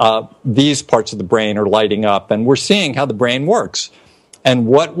 these parts of the brain are lighting up. And we're seeing how the brain works. And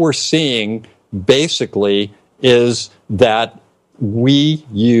what we're seeing basically is that we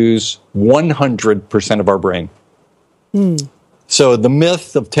use 100% of our brain. So the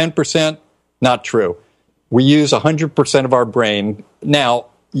myth of 10%, not true. We use 100% of our brain. Now,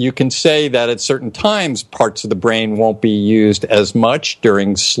 you can say that at certain times, parts of the brain won't be used as much.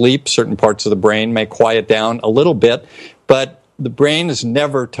 During sleep, certain parts of the brain may quiet down a little bit, but the brain is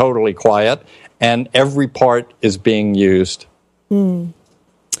never totally quiet, and every part is being used. And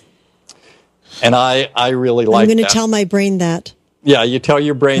I really like that. I'm going to tell my brain that. Yeah, you tell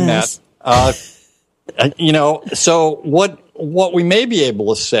your brain that. So what we may be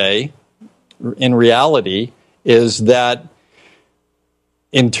able to say in reality is that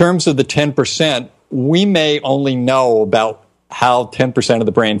in terms of the 10%, we may only know about how 10% of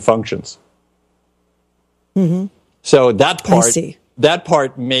the brain functions. So that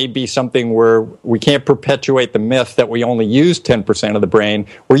part may be something where we can't perpetuate the myth that we only use 10% of the brain.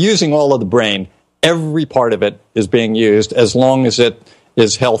 We're using all of the brain. Every part of it is being used as long as it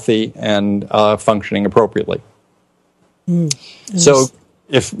is healthy and functioning appropriately. So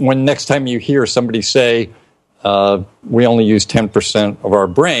when next time you hear somebody say, we only use 10% of our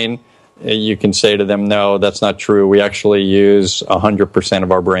brain, you can say to them, no, that's not true. We actually use 100%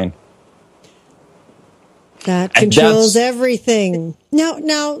 of our brain. That controls everything.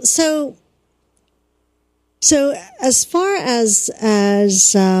 Now, so as far as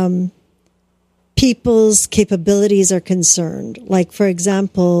people's capabilities are concerned, like, for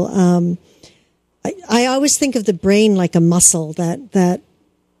example, I always think of the brain like a muscle that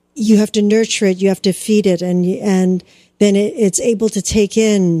you have to nurture it, you have to feed it, and then it's able to take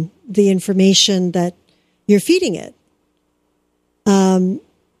in the information that you're feeding it. I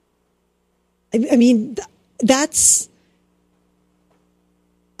mean, that's.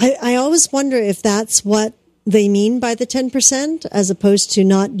 I always wonder if that's what they mean by the 10%, as opposed to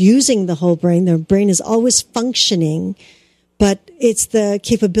not using the whole brain. Their brain is always functioning, but it's the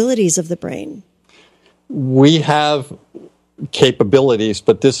capabilities of the brain. We have capabilities,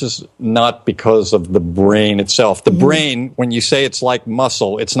 but this is not because of the brain itself. The brain, when you say it's like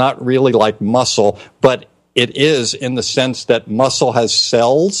muscle, it's not really like muscle, but it is in the sense that muscle has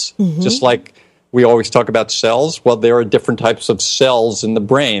cells, just like we always talk about cells. Well, there are different types of cells in the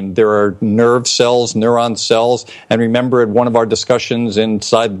brain. There are nerve cells, neuron cells, and remember in one of our discussions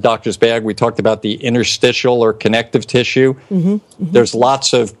inside the doctor's bag, we talked about the interstitial or connective tissue. There's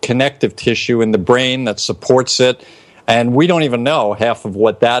lots of connective tissue in the brain that supports it. And we don't even know half of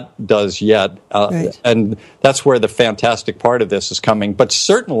what that does yet. And that's where the fantastic part of this is coming. But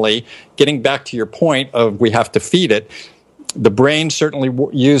certainly, getting back to your point of we have to feed it, the brain certainly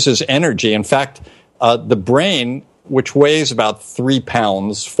uses energy. In fact, the brain, which weighs about 3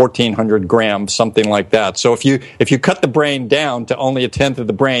 pounds, 1,400 grams, something like that. So if you cut the brain down to only a tenth of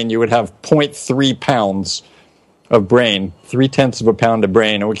the brain, you would have 0.3 pounds of brain, 0.3 of a pound of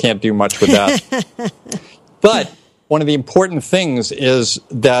brain, and we can't do much with that. But one of the important things is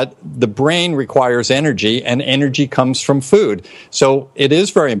that the brain requires energy, and energy comes from food. So it is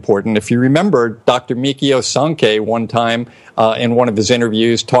very important. If you remember, Dr. Mikio Sanke one time in one of his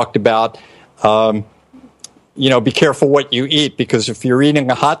interviews talked about, be careful what you eat, because if you're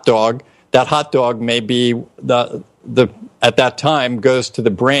eating a hot dog, that hot dog may be at that time goes to the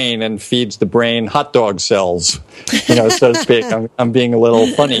brain and feeds the brain hot dog cells, so to speak. I'm being a little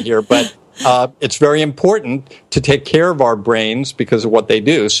funny here, but it's very important to take care of our brains because of what they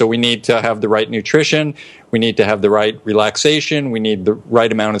do. So we need to have the right nutrition. We need to have the right relaxation. We need the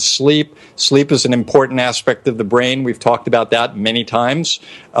right amount of sleep. Sleep is an important aspect of the brain. We've talked about that many times,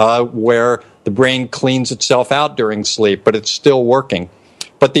 where the brain cleans itself out during sleep, but it's still working.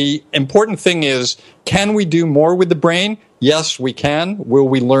 But the important thing is, can we do more with the brain? Yes, we can. Will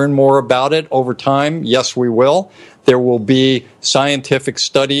we learn more about it over time? Yes, we will. There will be scientific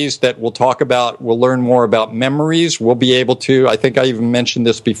studies that we'll learn more about memories. We'll be able to, I think I even mentioned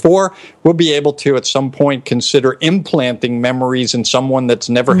this before, we'll be able to at some point consider implanting memories in someone that's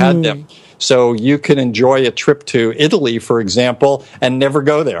never had them. So you can enjoy a trip to Italy, for example, and never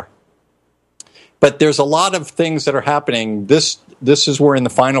go there. But there's a lot of things that are happening. This is we're in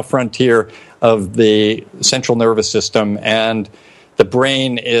the final frontier of the central nervous system, and the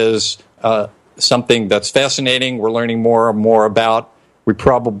brain is something that's fascinating. We're learning more and more about. We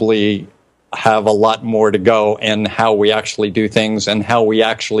probably have a lot more to go in how we actually do things and how we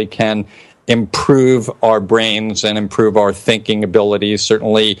actually can improve our brains and improve our thinking abilities.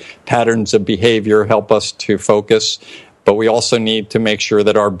 Certainly, patterns of behavior help us to focus. But we also need to make sure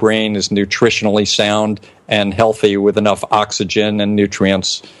that our brain is nutritionally sound and healthy with enough oxygen and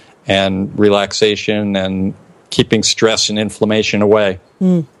nutrients and relaxation and keeping stress and inflammation away.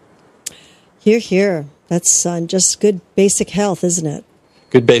 Hear, hear. That's just good basic health, isn't it?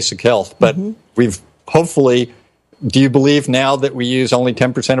 Good basic health. But we've hopefully, do you believe now that we use only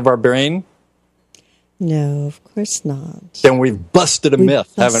 10% of our brain? No, of course not. Then we've busted a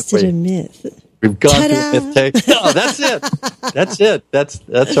myth, haven't we? Busted a myth. We've gone through a myth take. No, that's it. That's it. That's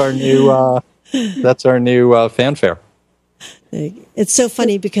our new fanfare. It's so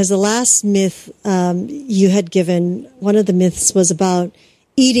funny because the last myth you had given, one of the myths was about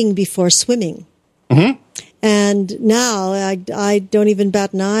eating before swimming. And now I don't even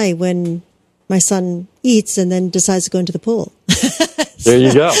bat an eye when my son eats and then decides to go into the pool. There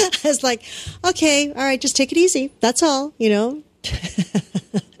you go. It's like, okay, all right, just take it easy. That's all,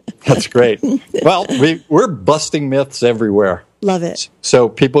 That's great. Well, we're busting myths everywhere. Love it. So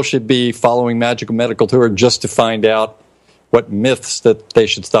people should be following Magical Medical Tour just to find out what myths that they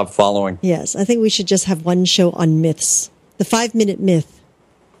should stop following. Yes, I think we should just have one show on myths. The 5-minute myth.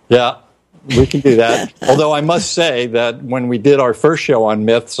 Yeah, we can do that. Although I must say that when we did our first show on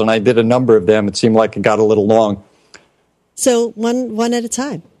myths, and I did a number of them, it seemed like it got a little long. So one at a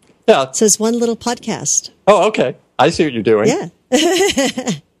time. Yeah. It says one little podcast. Oh, okay. I see what you're doing. Yeah.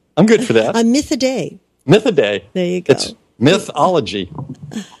 I'm good for that. A myth a day. Myth a day. There you go. It's mythology.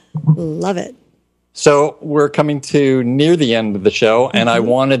 Love it. So we're coming to near the end of the show, and I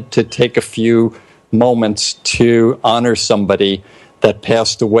wanted to take a few moments to honor somebody that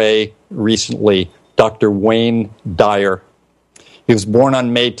passed away recently, Dr. Wayne Dyer. He was born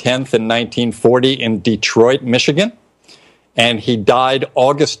on May 10th in 1940 in Detroit, Michigan, and he died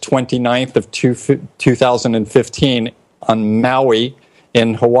August 29th of 2015 on Maui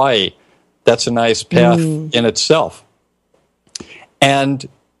in Hawaii. That's a nice path in itself. And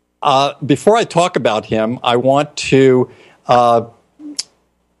before I talk about him, I want to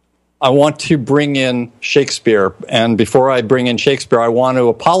bring in Shakespeare. And before I bring in Shakespeare, I want to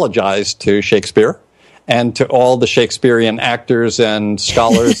apologize to Shakespeare and to all the Shakespearean actors and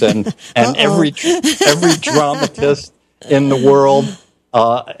scholars and every dramatist in the world,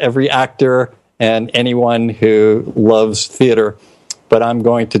 every actor and anyone who loves theater. But I'm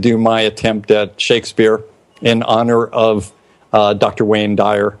going to do my attempt at Shakespeare in honor of Dr. Wayne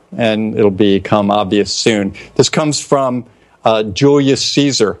Dyer, and it'll become obvious soon. This comes from Julius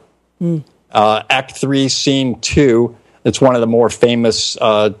Caesar, Act 3, Scene 2. It's one of the more famous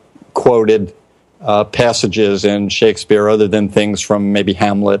quoted passages in Shakespeare, other than things from maybe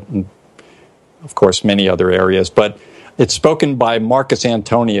Hamlet and, of course, many other areas. But it's spoken by Marcus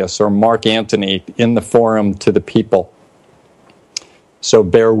Antonius, or Mark Antony, in the Forum to the People. So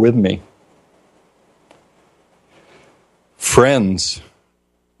bear with me. Friends,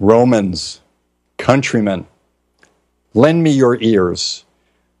 Romans, countrymen, lend me your ears.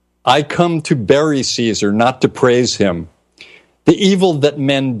 I come to bury Caesar, not to praise him. The evil that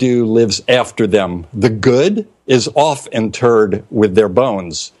men do lives after them. The good is oft interred with their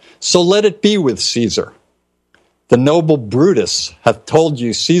bones. So let it be with Caesar. The noble Brutus hath told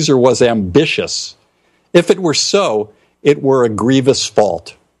you Caesar was ambitious. If it were so, it were a grievous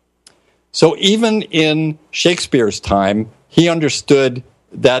fault. So even in Shakespeare's time, he understood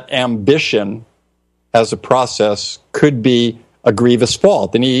that ambition as a process could be a grievous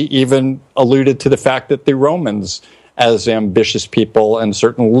fault. And he even alluded to the fact that the Romans, as ambitious people and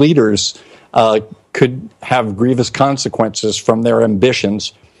certain leaders, could have grievous consequences from their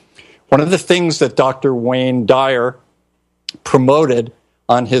ambitions. One of the things that Dr. Wayne Dyer promoted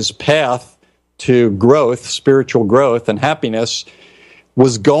on his path to growth, spiritual growth and happiness,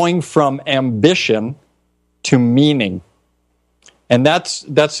 was going from ambition to meaning. And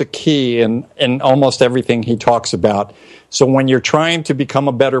that's a key in almost everything he talks about. So when you're trying to become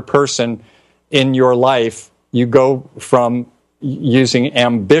a better person in your life, you go from using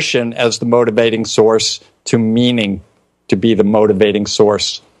ambition as the motivating source to meaning to be the motivating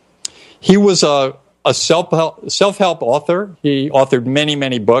source. He was a self-help author. He authored many,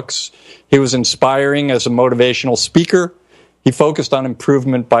 many books. He was inspiring as a motivational speaker. He focused on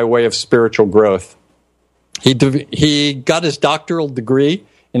improvement by way of spiritual growth. He got his doctoral degree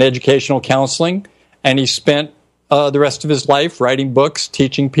in educational counseling, and he spent the rest of his life writing books,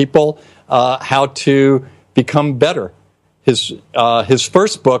 teaching people how to become better. His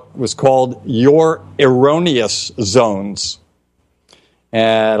first book was called Your Erroneous Zones,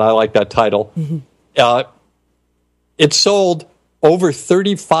 and I like that title. Mm-hmm. It sold over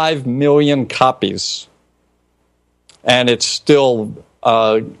 35 million copies, and it's still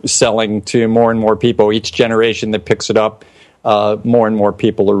selling to more and more people. Each generation that picks it up, more and more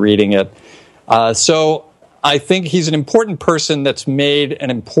people are reading it. So I think he's an important person that's made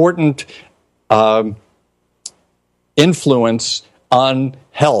an important influence on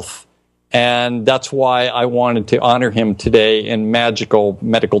health. And that's why I wanted to honor him today in Magical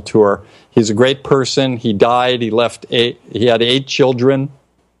Medical Tour. He's a great person. He died. He had 8 children.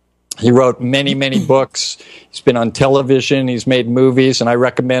 He wrote many, many books. He's been on television. He's made movies. And I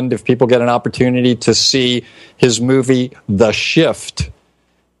recommend, if people get an opportunity to see his movie, The Shift,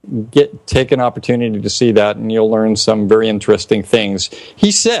 take an opportunity to see that, and you'll learn some very interesting things.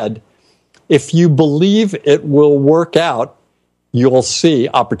 He said, if you believe it will work out, you'll see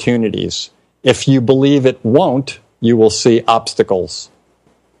opportunities. If you believe it won't, you will see obstacles.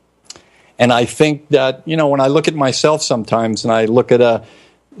 And I think that, when I look at myself sometimes and I look at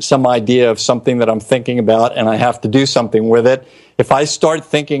some idea of something that I'm thinking about and I have to do something with it, if I start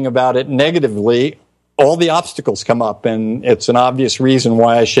thinking about it negatively, all the obstacles come up, and it's an obvious reason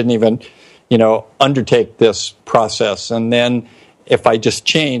why I shouldn't even, undertake this process. And then if I just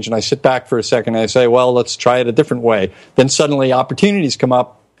change and I sit back for a second and I say, well, let's try it a different way, then suddenly opportunities come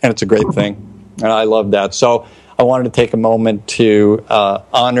up, and it's a great thing. And I love that. So I wanted to take a moment to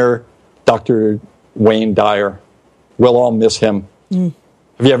honor Dr. Wayne Dyer. We'll all miss him. Mm.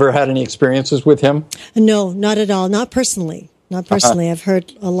 Have you ever had any experiences with him? No, not at all. Not personally. Not personally. I've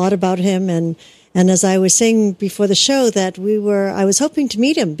heard a lot about him, and as I was saying before the show, that I was hoping to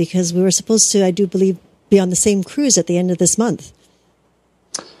meet him because we were supposed to, I do believe, be on the same cruise at the end of this month.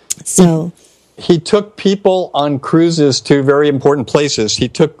 So he took people on cruises to very important places. He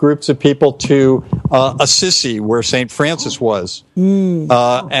took groups of people to Assisi, where St. Francis was.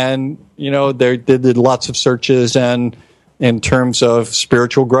 And, they did lots of searches and in terms of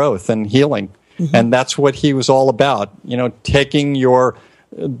spiritual growth and healing. Mm-hmm. And that's what he was all about, taking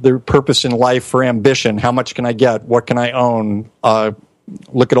the purpose in life for ambition. How much can I get? What can I own?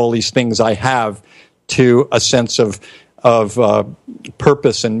 Look at all these things I have, to a sense of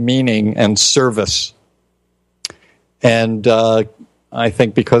purpose and meaning and service. And I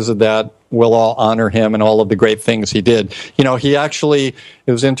think because of that, we'll all honor him and all of the great things he did. He actually,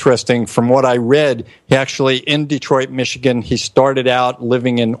 it was interesting, from what I read, he actually, in Detroit, Michigan, he started out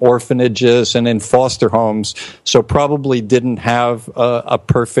living in orphanages and in foster homes, so probably didn't have a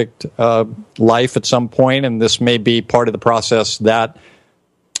perfect life at some point, and this may be part of the process that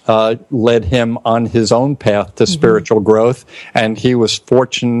led him on his own path to spiritual growth. And he was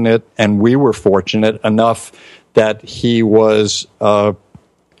fortunate, and we were fortunate enough that he was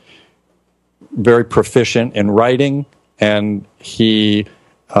very proficient in writing, and he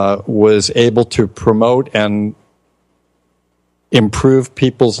was able to promote and improve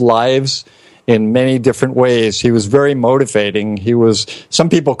people's lives in many different ways. He was very motivating. Some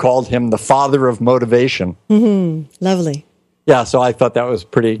people called him the father of motivation. Mm-hmm. Lovely. Yeah, so I thought that was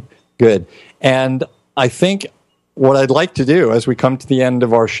pretty good. And I think what I'd like to do as we come to the end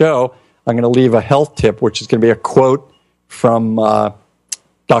of our show, I'm going to leave a health tip, which is going to be a quote from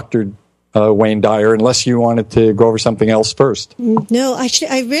Dr. Wayne Dyer, unless you wanted to go over something else first. No, actually,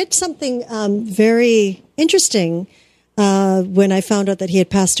 I read something very interesting when I found out that he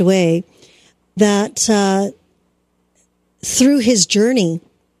had passed away, that through his journey,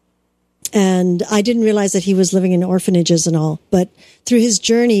 and I didn't realize that he was living in orphanages and all, but through his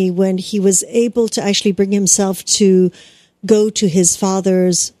journey, when he was able to actually bring himself to go to his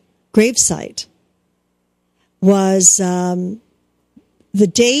father's gravesite, was the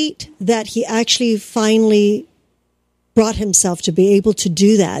date that he actually finally brought himself to be able to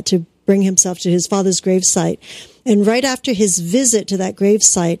do that, to bring himself to his father's gravesite. And right after his visit to that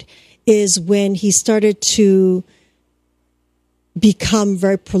gravesite is when he started to become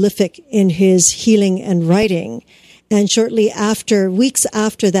very prolific in his healing and writing. And shortly after, weeks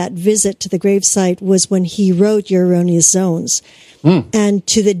after that visit to the gravesite, was when he wrote Your Erroneous Zones. And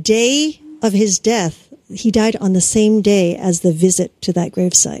to the day of his death, he died on the same day as the visit to that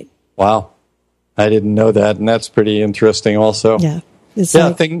gravesite. Wow. I didn't know that, and that's pretty interesting also. Yeah.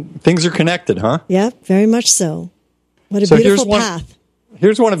 Things are connected, huh? Yeah, very much so. What a beautiful path.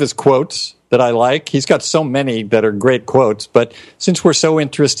 Here's one of his quotes that I like. He's got so many that are great quotes, but since we're so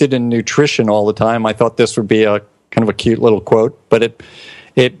interested in nutrition all the time, I thought this would be a kind of a cute little quote. But it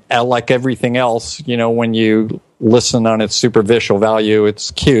like everything else, when you listen on its superficial value,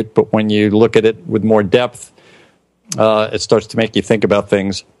 it's cute, but when you look at it with more depth, it starts to make you think about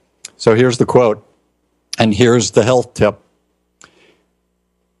things. So here's the quote, and here's the health tip.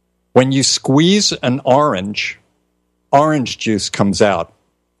 When you squeeze an orange juice comes out,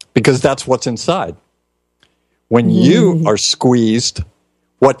 because that's what's inside. When you are squeezed,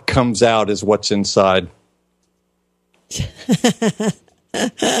 what comes out is what's inside.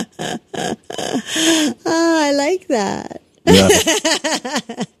 I like that. Yeah.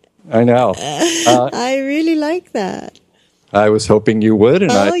 I know. I really like that. I was hoping you would.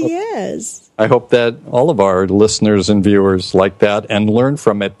 And yes. I hope that all of our listeners and viewers like that and learn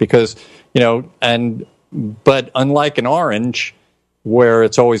from it because, but unlike an orange, where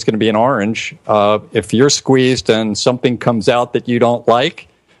it's always going to be an orange, if you're squeezed and something comes out that you don't like,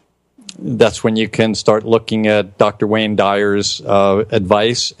 that's when you can start looking at Dr. Wayne Dyer's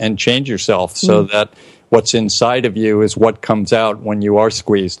advice and change yourself so that what's inside of you is what comes out when you are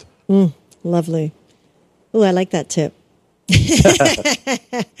squeezed. Lovely. Oh, I like that tip.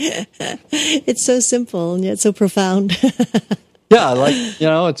 It's so simple and yet so profound. Yeah,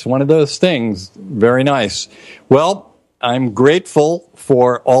 it's one of those things. Very nice. Well, I'm grateful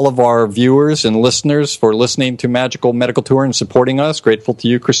for all of our viewers and listeners for listening to Magical Medical Tour and supporting us. Grateful to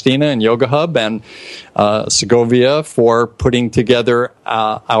you, Christina, and Yoga Hub, and Segovia for putting together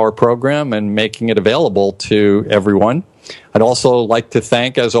our program and making it available to everyone. I'd also like to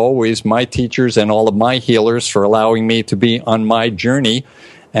thank, as always, my teachers and all of my healers for allowing me to be on my journey.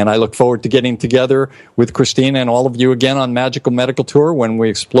 And I look forward to getting together with Christina and all of you again on Magical Medical Tour when we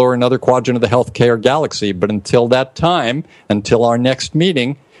explore another quadrant of the healthcare galaxy. But until that time, until our next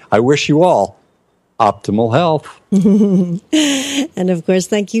meeting, I wish you all optimal health. And of course,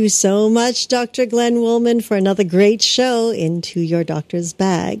 thank you so much, Dr. Glenn Woolman, for another great show Into Your Doctor's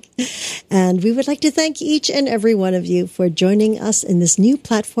Bag. And we would like to thank each and every one of you for joining us in this new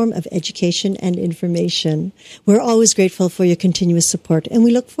platform of education and information. We're always grateful for your continuous support, and we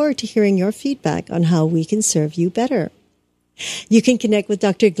look forward to hearing your feedback on how we can serve you better. You can connect with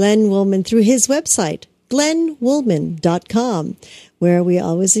Dr. Glenn Woolman through his website, glennwoolman.com, where we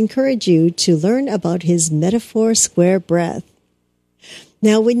always encourage you to learn about his Metaphor Square Breath.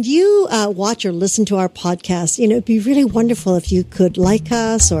 Now, when you watch or listen to our podcast, it'd be really wonderful if you could like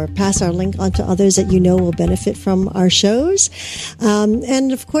us or pass our link on to others that you know will benefit from our shows.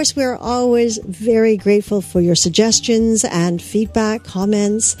 And of course, we're always very grateful for your suggestions and feedback,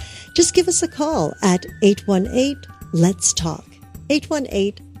 comments. Just give us a call at 818-LETS-TALK.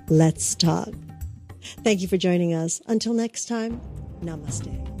 818-LETS-TALK. Thank you for joining us. Until next time,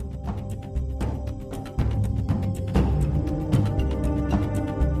 namaste.